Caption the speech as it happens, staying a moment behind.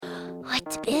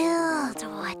What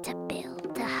to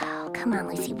build? Oh, come on,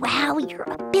 Lucy. Wow, you're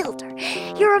a builder.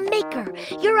 You're a maker.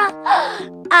 You're a...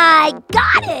 I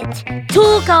got it!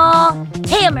 Tool call.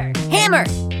 Hammer.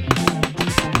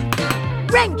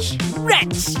 Wrench.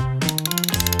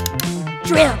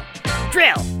 Drill.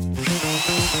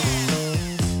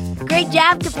 Great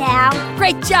job, Kapow.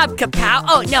 Great job, Kapow.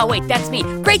 Oh, no, wait, that's me.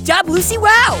 Great job, Lucy. Wow.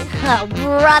 Oh,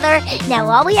 brother. Now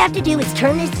all we have to do is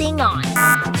turn this thing on.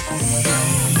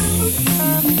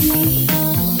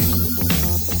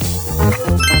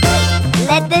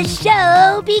 Let the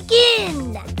show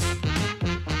begin.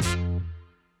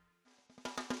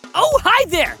 Oh, hi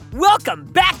there. Welcome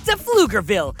back to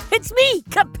Pflugerville. It's me,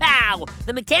 Kapow,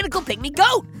 the mechanical pygmy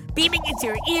goat, beaming into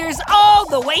your ears all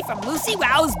the way from Lucy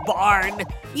Wow's barn.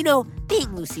 You know,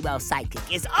 being Lucy Wow's sidekick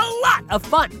is a lot of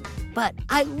fun, but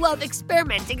I love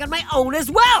experimenting on my own as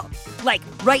well. Like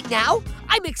right now,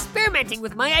 I'm experimenting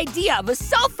with my idea of a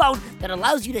cell phone that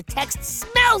allows you to text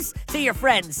smells to your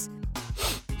friends.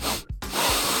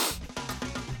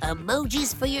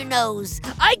 Emojis for your nose.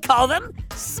 I call them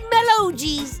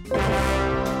smellojis.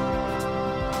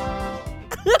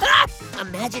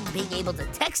 Imagine being able to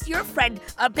text your friend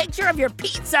a picture of your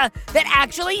pizza that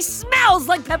actually smells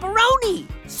like pepperoni.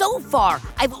 So far,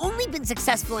 I've only been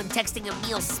successful in texting a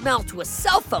meal smell to a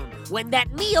cell phone when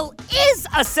that meal is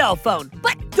a cell phone.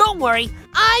 But don't worry,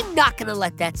 I'm not gonna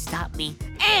let that stop me.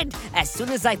 And as soon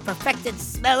as I've perfected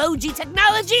Smelloji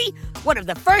technology, one of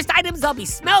the first items I'll be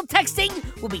smell texting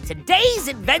will be today's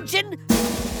invention,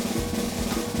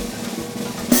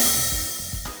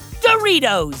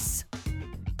 Doritos.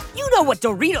 You know what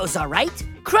Doritos are, right?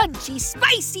 Crunchy,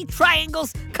 spicy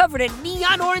triangles covered in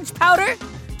neon orange powder.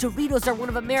 Doritos are one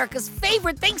of America's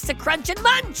favorite things to crunch and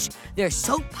munch. They're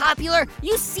so popular,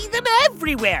 you see them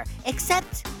everywhere,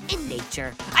 except in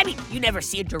nature. I mean, you never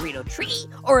see a Dorito tree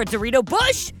or a Dorito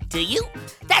bush, do you?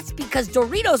 That's because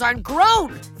Doritos aren't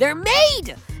grown, they're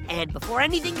made. And before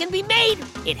anything can be made,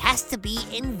 it has to be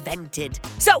invented.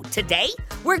 So today,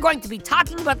 we're going to be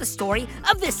talking about the story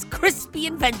of this crispy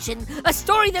invention, a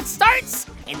story that starts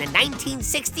in the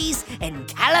 1960s in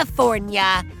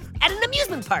California at an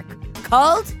amusement park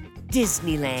called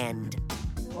Disneyland.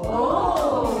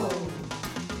 Oh!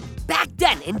 Back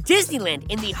then, in Disneyland,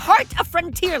 in the heart of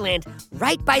Frontierland,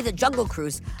 right by the Jungle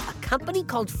Cruise, a company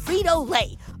called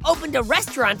Frito-Lay opened a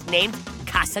restaurant named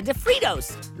Casa de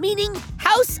Fritos, meaning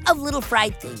House of Little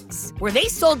Fried Things, where they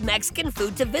sold Mexican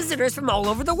food to visitors from all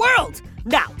over the world.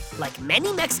 Now, like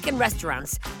many Mexican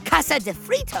restaurants, Casa de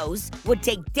Fritos would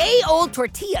take day-old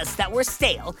tortillas that were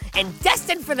stale and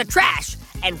destined for the trash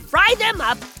and fry them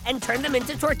up and turn them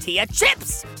into tortilla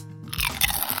chips.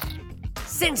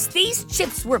 Since these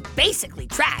chips were basically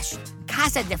trash,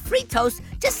 Casa de Fritos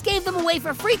just gave them away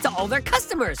for free to all their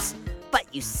customers. But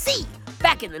you see,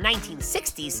 back in the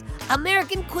 1960s,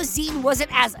 American cuisine wasn't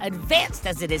as advanced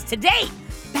as it is today.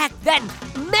 Back then,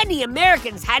 many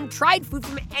Americans hadn't tried food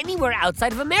from anywhere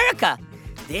outside of America.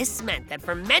 This meant that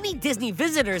for many Disney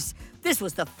visitors, this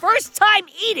was the first time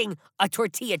eating a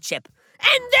tortilla chip.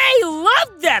 And they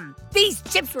loved them! These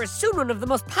chips were soon one of the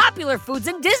most popular foods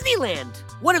in Disneyland.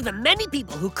 One of the many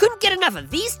people who couldn't get enough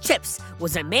of these chips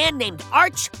was a man named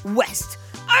Arch West.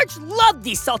 Arch loved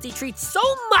these salty treats so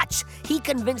much, he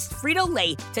convinced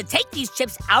Frito-Lay to take these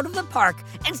chips out of the park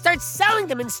and start selling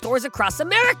them in stores across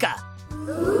America.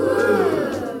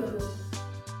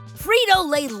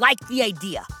 Frito-Lay liked the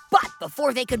idea, but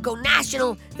before they could go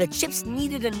national, the chips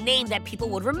needed a name that people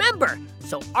would remember.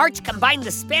 So Arch combined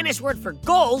the Spanish word for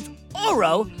gold,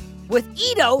 oro, with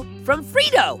Ito from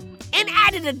Frito, and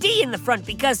added a D in the front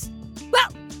because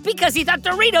he thought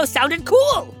Doritos sounded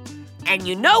cool. And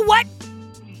you know what?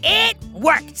 It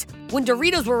worked! When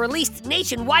Doritos were released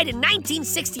nationwide in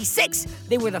 1966,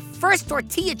 they were the first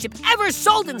tortilla chip ever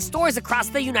sold in stores across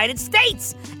the United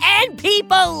States, and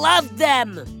people loved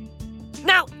them!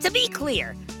 Now, to be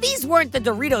clear, these weren't the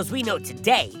Doritos we know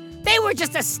today. They were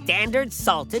just a standard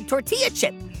salted tortilla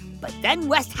chip. But then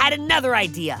West had another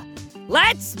idea.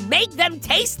 Let's make them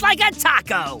taste like a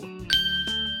taco!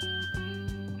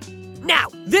 Now,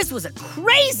 this was a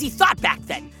crazy thought back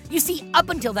then. You see, up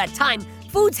until that time,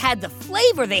 foods had the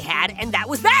flavor they had, and that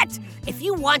was that. If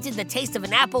you wanted the taste of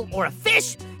an apple or a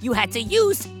fish, you had to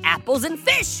use apples and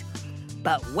fish.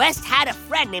 But West had a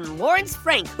friend named Lawrence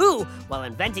Frank who, while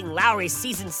inventing Lawry's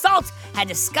seasoned salt, had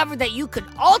discovered that you could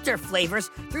alter flavors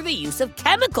through the use of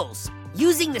chemicals.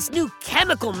 Using this new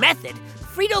chemical method,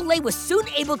 Frito-Lay was soon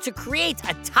able to create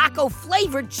a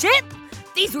taco-flavored chip.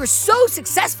 These were so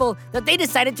successful that they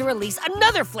decided to release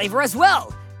another flavor as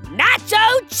well,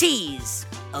 nacho cheese.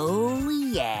 Oh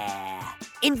yeah.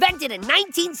 Invented in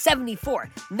 1974,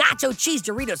 nacho cheese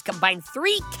Doritos combine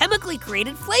 3 chemically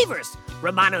created flavors: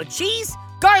 Romano cheese,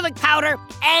 garlic powder,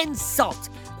 and salt.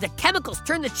 The chemicals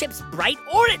turn the chips bright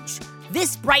orange.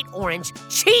 This bright orange,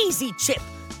 cheesy chip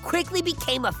quickly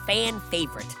became a fan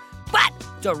favorite. But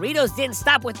Doritos didn't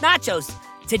stop with nachos.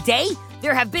 Today,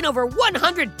 there have been over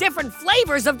 100 different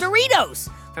flavors of Doritos,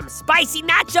 from spicy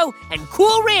nacho and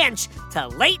cool ranch to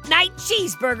late night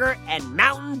cheeseburger and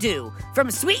Mountain Dew. From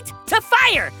sweet to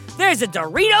fire, there's a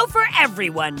Dorito for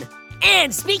everyone.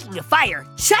 And speaking of fire,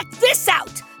 check this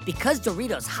out. Because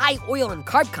Doritos' high oil and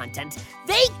carb content,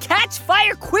 they catch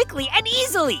fire quickly and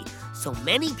easily. So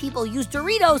many people use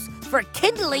Doritos for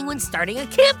kindling when starting a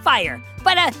campfire.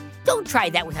 But don't try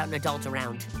that without an adult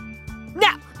around.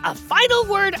 Now, a final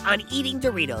word on eating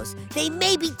Doritos. They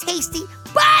may be tasty,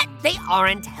 but they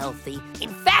aren't healthy. In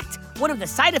fact, one of the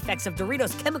side effects of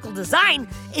Doritos' chemical design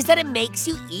is that it makes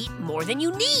you eat more than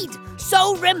you need.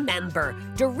 So remember,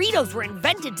 Doritos were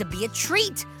invented to be a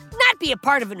treat, not be a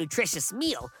part of a nutritious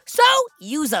meal. So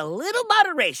use a little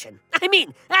moderation. I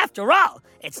mean, after all,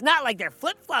 it's not like they're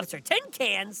flip-flops or tin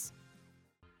cans.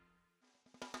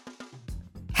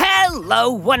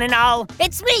 Hello, one and all.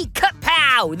 It's me,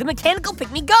 Kapow, the mechanical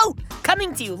pygmy goat,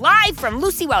 coming to you live from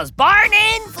Lucy Wow's barn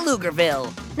in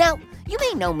Pflugerville. Now, you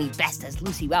may know me best as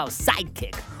Lucy Wow's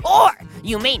sidekick, or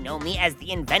you may know me as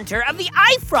the inventor of the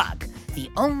iFrog, the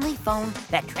only phone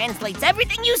that translates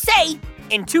everything you say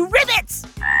into ribbits.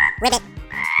 Ribbit.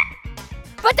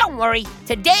 But don't worry,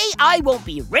 today I won't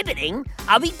be ribbiting,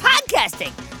 I'll be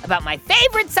podcasting about my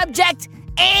favorite subject,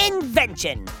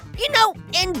 invention. You know,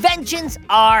 inventions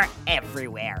are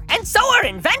everywhere, and so are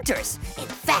inventors. In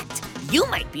fact, you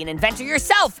might be an inventor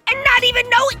yourself and not even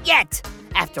know it yet.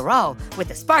 After all,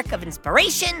 with a spark of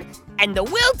inspiration and the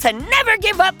will to never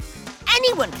give up,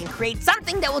 anyone can create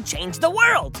something that will change the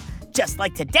world. Just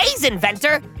like today's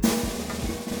inventor,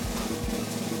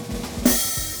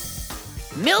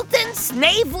 Milton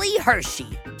Snavely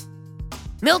Hershey.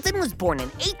 Milton was born in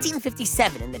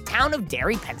 1857 in the town of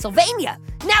Derry, Pennsylvania.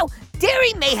 Now,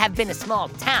 Derry may have been a small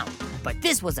town, but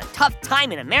this was a tough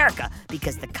time in America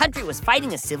because the country was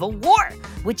fighting a civil war,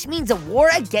 which means a war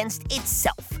against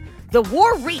itself. The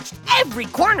war reached every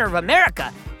corner of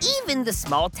America, even the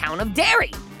small town of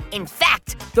Derry. In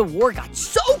fact, the war got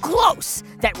so close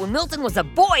that when Milton was a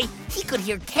boy, he could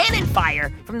hear cannon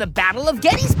fire from the Battle of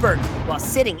Gettysburg while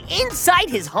sitting inside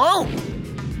his home.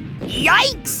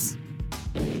 Yikes!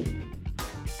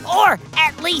 Or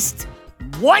at least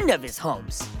one of his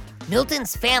homes.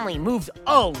 Milton's family moved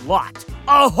a lot,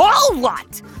 a whole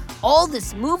lot. All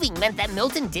this moving meant that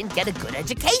Milton didn't get a good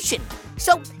education.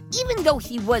 So even though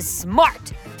he was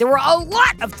smart, there were a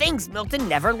lot of things Milton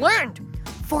never learned.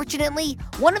 Fortunately,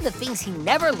 one of the things he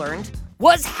never learned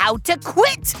was how to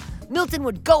quit. Milton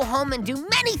would go home and do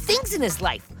many things in his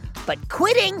life, but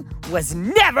quitting was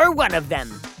never one of them.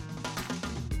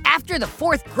 After the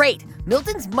 4th grade,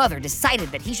 Milton's mother decided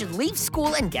that he should leave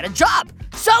school and get a job.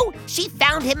 So she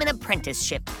found him an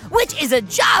apprenticeship, which is a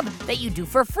job that you do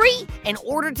for free in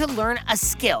order to learn a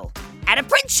skill at a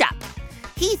print shop.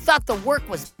 He thought the work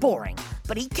was boring,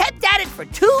 but he kept at it for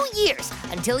 2 years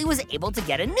until he was able to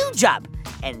get a new job.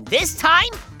 And this time,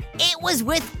 it was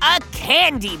with a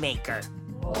candy maker.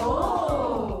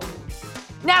 Oh!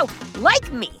 Now,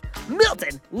 like me,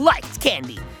 Milton liked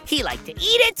candy. He liked to eat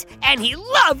it, and he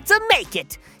loved to make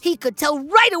it. He could tell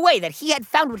right away that he had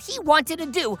found what he wanted to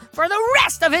do for the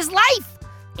rest of his life.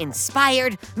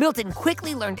 Inspired, Milton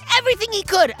quickly learned everything he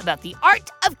could about the art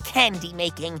of candy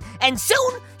making, and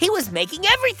soon he was making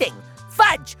everything: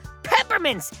 fudge,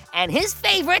 peppermints, and his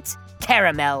favorite,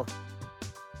 caramel.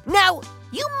 Now,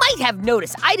 you might have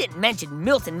noticed I didn't mention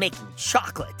Milton making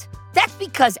chocolate. That's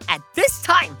because at this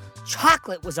time,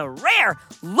 chocolate was a rare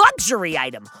luxury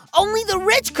item. Only the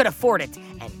rich could afford it,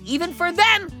 and even for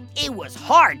them, it was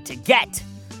hard to get.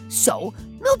 So,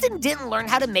 Milton didn't learn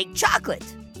how to make chocolate.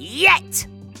 Yet!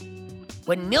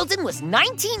 When Milton was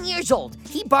 19 years old,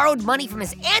 he borrowed money from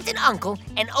his aunt and uncle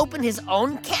and opened his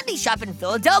own candy shop in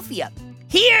Philadelphia.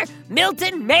 Here,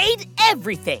 Milton made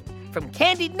everything, from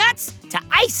candied nuts to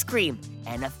ice cream,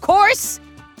 and of course,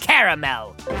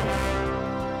 caramel.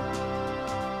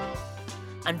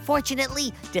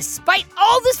 Unfortunately, despite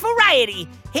all this variety,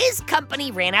 his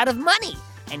company ran out of money,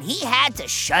 and he had to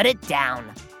shut it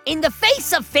down. In the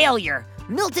face of failure,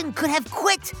 Milton could have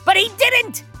quit, but he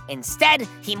didn't. Instead,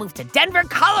 he moved to Denver,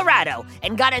 Colorado,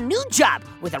 and got a new job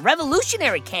with a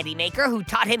revolutionary candy maker who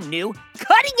taught him new,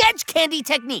 cutting-edge candy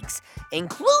techniques,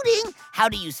 including how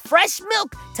to use fresh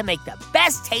milk to make the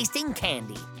best-tasting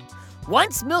candy.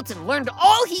 Once Milton learned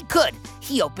all he could,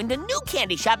 he opened a new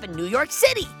candy shop in New York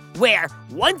City. where,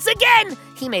 once again,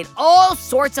 he made all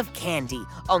sorts of candy,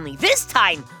 only this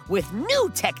time with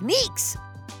new techniques.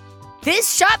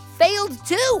 This shop failed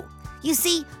too. You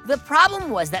see, the problem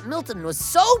was that Milton was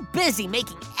so busy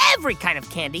making every kind of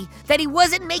candy that he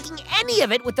wasn't making any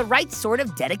of it with the right sort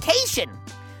of dedication.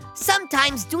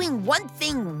 Sometimes doing one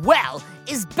thing well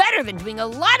is better than doing a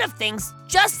lot of things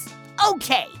just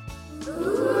okay.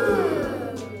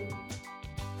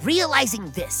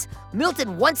 Realizing this,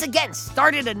 Milton once again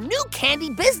started a new candy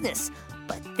business.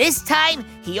 But this time,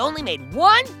 he only made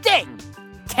one thing: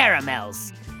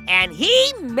 caramels. And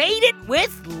he made it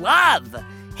with love.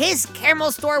 His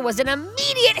caramel store was an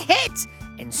immediate hit,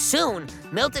 and soon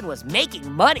Milton was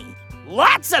making money.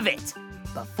 Lots of it.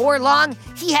 Before long,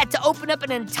 he had to open up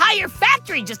an entire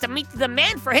factory just to meet the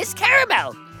demand for his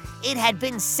caramel. It had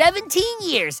been 17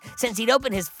 years since he'd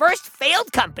opened his first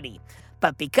failed company.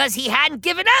 But because he hadn't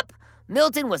given up,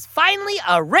 Milton was finally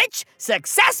a rich,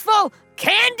 successful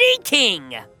candy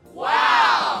king.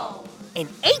 Wow! In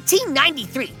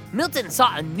 1893, Milton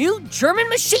saw a new German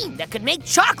machine that could make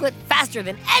chocolate faster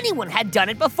than anyone had done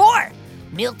it before.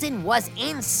 Milton was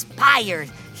inspired.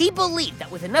 He believed that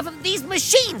with enough of these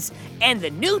machines and the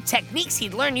new techniques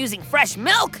he'd learned using fresh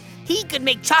milk, he could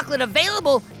make chocolate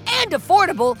available and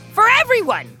affordable for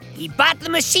everyone. He bought the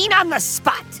machine on the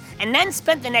spot and then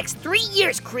spent the next 3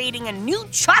 years creating a new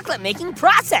chocolate-making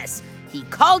process. He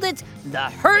called it the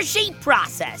Hershey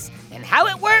process, and how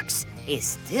it works is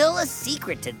still a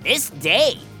secret to this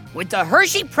day. With the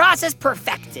Hershey process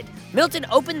perfected, Milton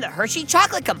opened the Hershey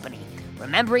Chocolate Company.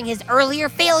 Remembering his earlier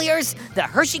failures, the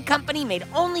Hershey Company made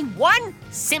only one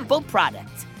simple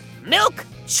product: milk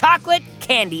chocolate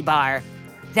candy bar.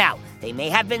 Now, they may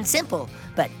have been simple,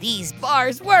 but these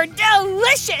bars were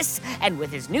delicious! And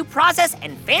with his new process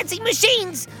and fancy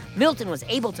machines, Milton was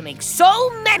able to make so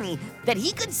many that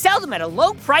he could sell them at a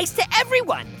low price to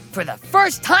everyone. For the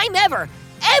first time ever,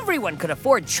 everyone could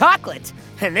afford chocolate,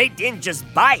 and they didn't just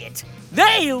buy it,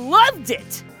 they loved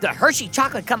it! The Hershey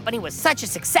Chocolate Company was such a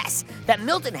success that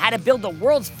Milton had to build the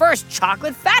world's first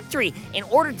chocolate factory in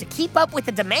order to keep up with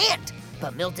the demand.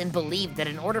 But Milton believed that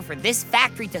in order for this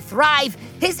factory to thrive,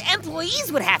 his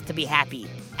employees would have to be happy.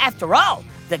 After all,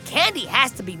 the candy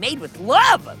has to be made with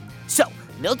love. So,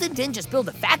 Milton didn't just build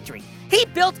a factory, he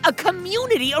built a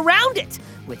community around it,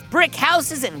 with brick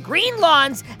houses and green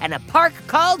lawns and a park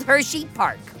called Hershey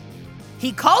Park.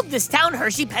 He called this town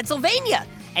Hershey, Pennsylvania,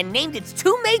 and named its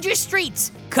 2 major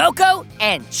streets, Cocoa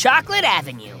and Chocolate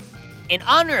Avenue. In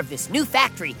honor of this new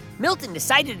factory, Milton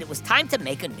decided it was time to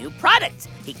make a new product.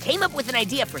 He came up with an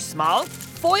idea for small,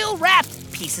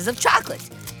 foil-wrapped pieces of chocolate.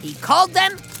 He called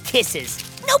them Kisses.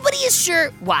 Nobody is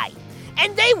sure why.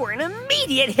 And they were an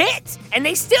immediate hit, and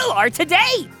they still are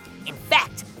today. In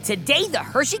fact, today the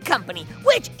Hershey Company,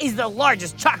 which is the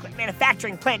largest chocolate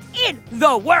manufacturing plant in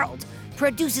the world,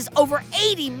 produces over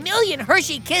 80 million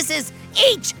Hershey Kisses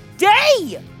each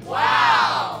day!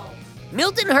 Wow!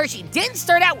 Milton Hershey didn't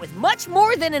start out with much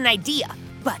more than an idea,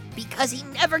 but because he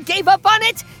never gave up on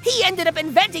it, he ended up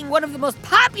inventing one of the most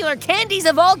popular candies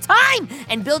of all time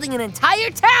and building an entire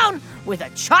town with a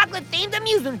chocolate-themed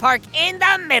amusement park in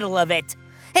the middle of it.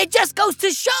 It just goes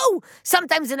to show,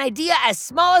 sometimes an idea as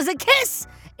small as a kiss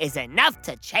is enough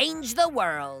to change the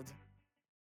world.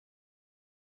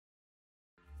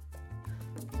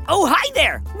 Oh, hi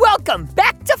there! Welcome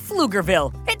back to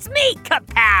Pflugerville. It's me,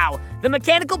 Kapow, the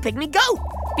mechanical pygmy goat,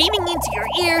 beaming into your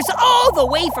ears all the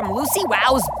way from Lucy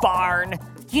Wow's barn.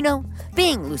 You know,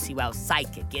 being Lucy Wow's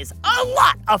sidekick is a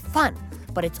lot of fun,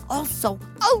 but it's also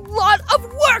a lot of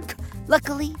work.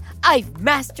 Luckily, I've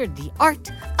mastered the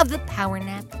art of the power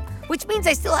nap, which means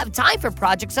I still have time for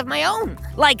projects of my own,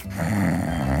 like...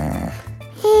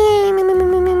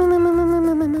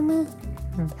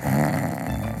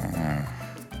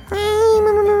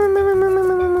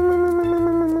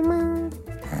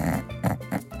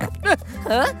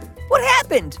 Huh? What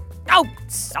happened? Oh,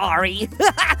 sorry.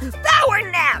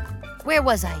 Power nap! Where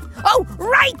was I? Oh,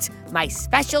 right! My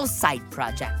special side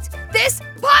project. This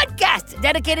podcast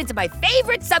dedicated to my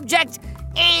favorite subject,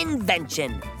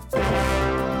 invention.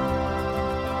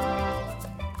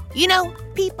 You know,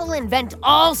 people invent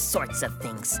all sorts of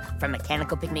things, from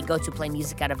mechanical pygmy goats who play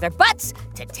music out of their butts,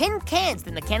 to tin cans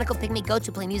the mechanical pygmy goats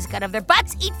who play music out of their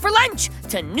butts eat for lunch,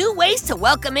 to new ways to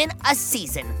welcome in a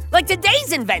season, like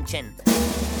today's invention.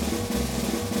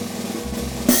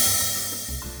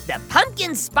 The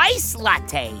Pumpkin Spice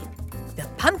Latte. The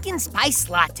Pumpkin Spice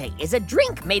Latte is a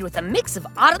drink made with a mix of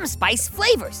autumn spice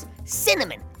flavors,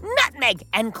 cinnamon, nutmeg,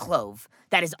 and clove,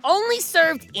 that is only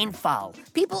served in fall.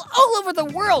 People all over the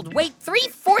world wait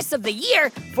 3/4 of the year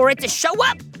for it to show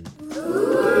up.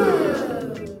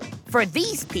 For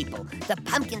these people, the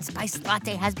pumpkin spice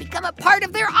latte has become a part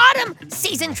of their autumn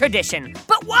season tradition.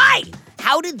 But why?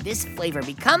 How did this flavor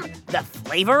become the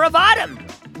flavor of autumn?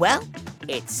 Well,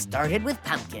 it started with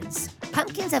pumpkins.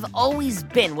 Pumpkins have always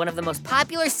been one of the most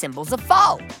popular symbols of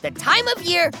fall, the time of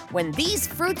year when these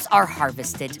fruits are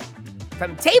harvested.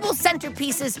 From table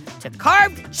centerpieces to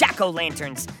carved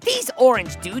jack-o'-lanterns, these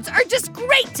orange dudes are just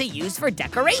great to use for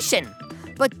decoration.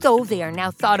 But though they are now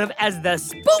thought of as the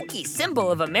spooky symbol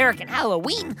of American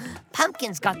Halloween,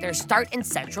 pumpkins got their start in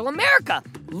Central America.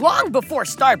 Long before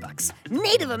Starbucks,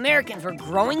 Native Americans were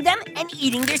growing them and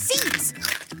eating their seeds.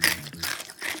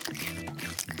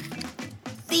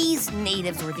 These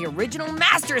natives were the original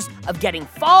masters of getting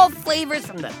fall flavors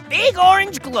from the big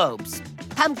orange globes.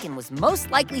 Pumpkin was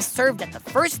most likely served at the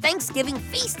first Thanksgiving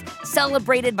feast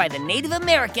celebrated by the Native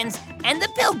Americans and the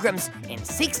Pilgrims in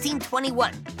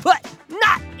 1621, but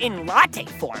not in latte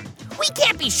form. We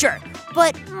can't be sure,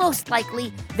 but most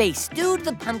likely they stewed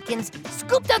the pumpkins,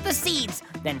 scooped out the seeds,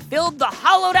 then filled the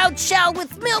hollowed-out shell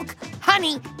with milk,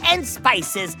 honey, and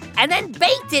spices, and then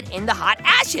baked it in the hot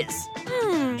ashes.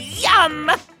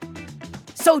 Yum!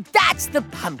 So that's the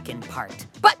pumpkin part.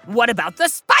 But what about the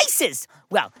spices?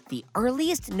 Well, the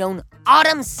earliest known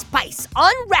autumn spice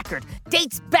on record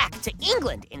dates back to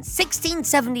England in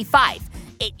 1675.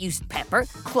 It used pepper,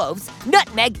 cloves,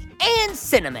 nutmeg, and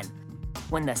cinnamon.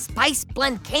 When the spice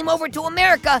blend came over to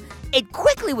America, it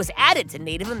quickly was added to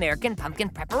Native American pumpkin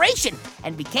preparation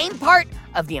and became part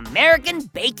of the American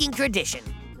baking tradition.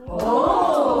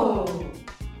 Oh!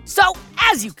 So,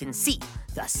 as you can see,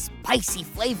 the spicy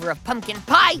flavor of pumpkin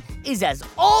pie is as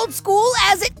old school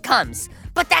as it comes.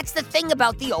 But that's the thing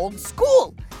about the old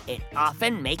school. It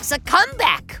often makes a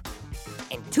comeback.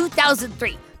 In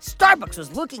 2003, Starbucks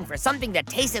was looking for something that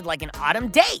tasted like an autumn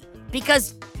day.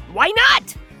 Because why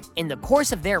not? In the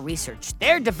course of their research,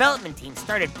 their development team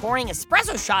started pouring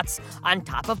espresso shots on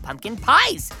top of pumpkin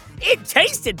pies. It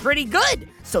tasted pretty good,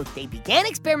 so they began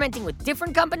experimenting with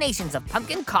different combinations of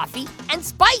pumpkin coffee and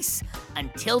spice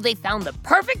until they found the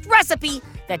perfect recipe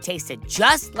that tasted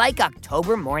just like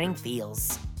October morning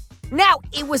feels. Now,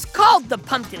 it was called the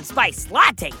pumpkin spice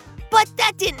latte, but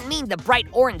that didn't mean the bright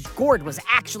orange gourd was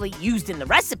actually used in the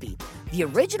recipe. The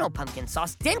original pumpkin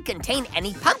sauce didn't contain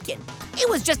any pumpkin. It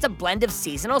was just a blend of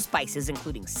seasonal spices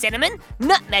including cinnamon,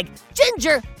 nutmeg,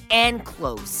 ginger, and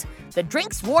cloves. The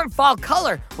drink's warm fall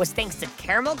color was thanks to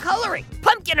caramel coloring.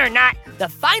 Pumpkin or not, the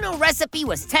final recipe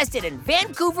was tested in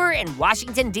Vancouver and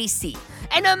Washington, D.C.,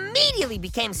 and immediately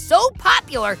became so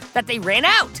popular that they ran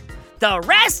out. The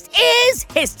rest is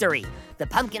history. The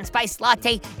pumpkin spice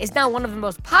latte is now one of the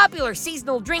most popular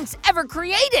seasonal drinks ever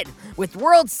created, with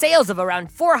world sales of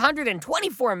around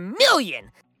 424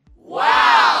 million.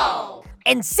 Wow!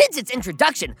 And since its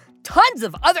introduction, tons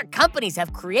of other companies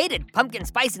have created pumpkin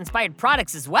spice-inspired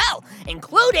products as well,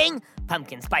 including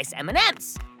pumpkin spice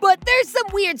M&Ms. But there's some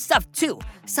weird stuff too.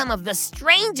 Some of the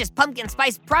strangest pumpkin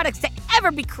spice products to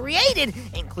ever be created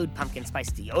include pumpkin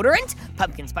spice deodorant,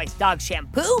 pumpkin spice dog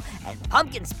shampoo, and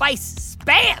pumpkin spice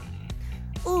Spam.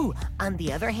 Ooh, on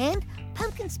the other hand,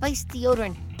 pumpkin spice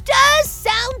deodorant does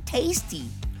sound tasty.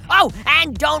 Oh,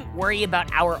 and don't worry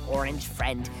about our orange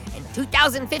friend. In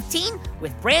 2015,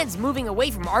 with brands moving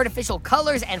away from artificial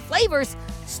colors and flavors,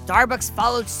 Starbucks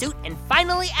followed suit and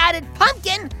finally added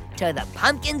pumpkin to the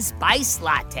pumpkin spice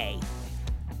latte.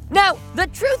 Now, the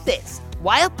truth is,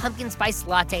 while pumpkin spice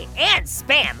latte and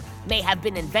Spam may have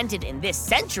been invented in this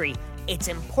century, it's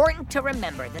important to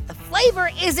remember that the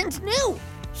flavor isn't new.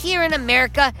 Here in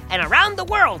America and around the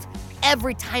world,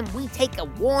 every time we take a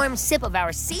warm sip of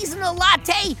our seasonal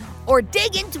latte or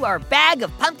dig into our bag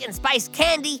of pumpkin spice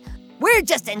candy, we're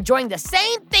just enjoying the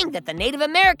same thing that the Native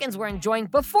Americans were enjoying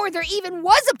before there even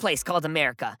was a place called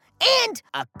America, and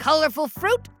a colorful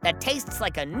fruit that tastes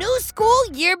like a new school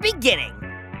year beginning.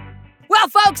 Well,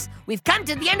 folks, we've come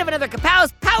to the end of another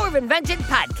Kapow's Power of Invention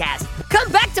podcast. Come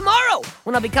back tomorrow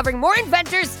when I'll be covering more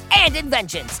inventors and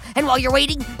inventions. And while you're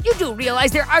waiting, you do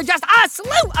realize there are just a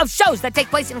slew of shows that take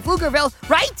place in Pflugerville,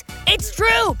 right? It's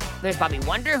true. There's Bobby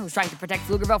Wonder, who's trying to protect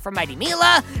Pflugerville from Mighty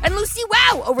Mila, and Lucy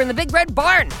Wow over in the Big Red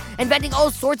Barn, inventing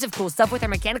all sorts of cool stuff with her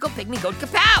mechanical pygmy goat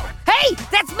Kapow. Hey,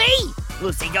 that's me!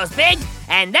 Lucy goes big,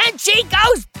 and then she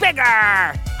goes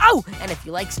bigger! Oh, and if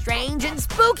you like strange and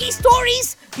spooky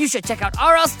stories, you should check out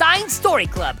R.L. Stein's Story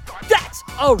Club. That's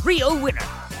a real winner.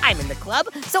 I'm in the club,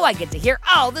 so I get to hear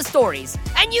all the stories.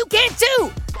 And you can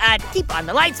too! Keep on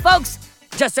the lights, folks.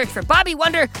 Just search for Bobby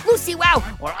Wonder, Lucy Wow,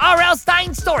 or R.L.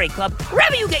 Stein's Story Club,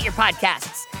 wherever you get your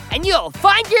podcasts, and you'll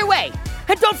find your way.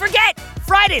 And don't forget,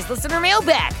 Friday's listener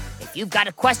mailbag. If you've got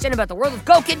a question about the world of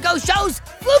Go Kid Go shows,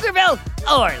 Pflugerville,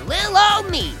 or Lil' Ol'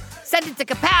 Me, send it to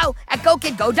kapow at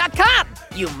gokidgo.com.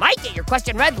 You might get your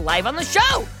question read live on the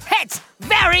show. It's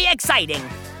very exciting.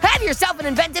 Have yourself an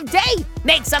inventive day.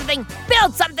 Make something,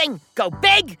 build something, go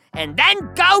big, and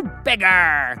then go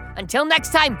bigger. Until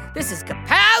next time, this is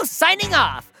Kapow signing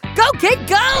off. Go, kid,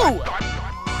 go!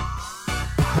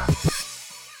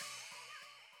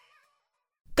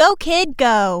 Go, kid,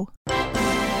 go!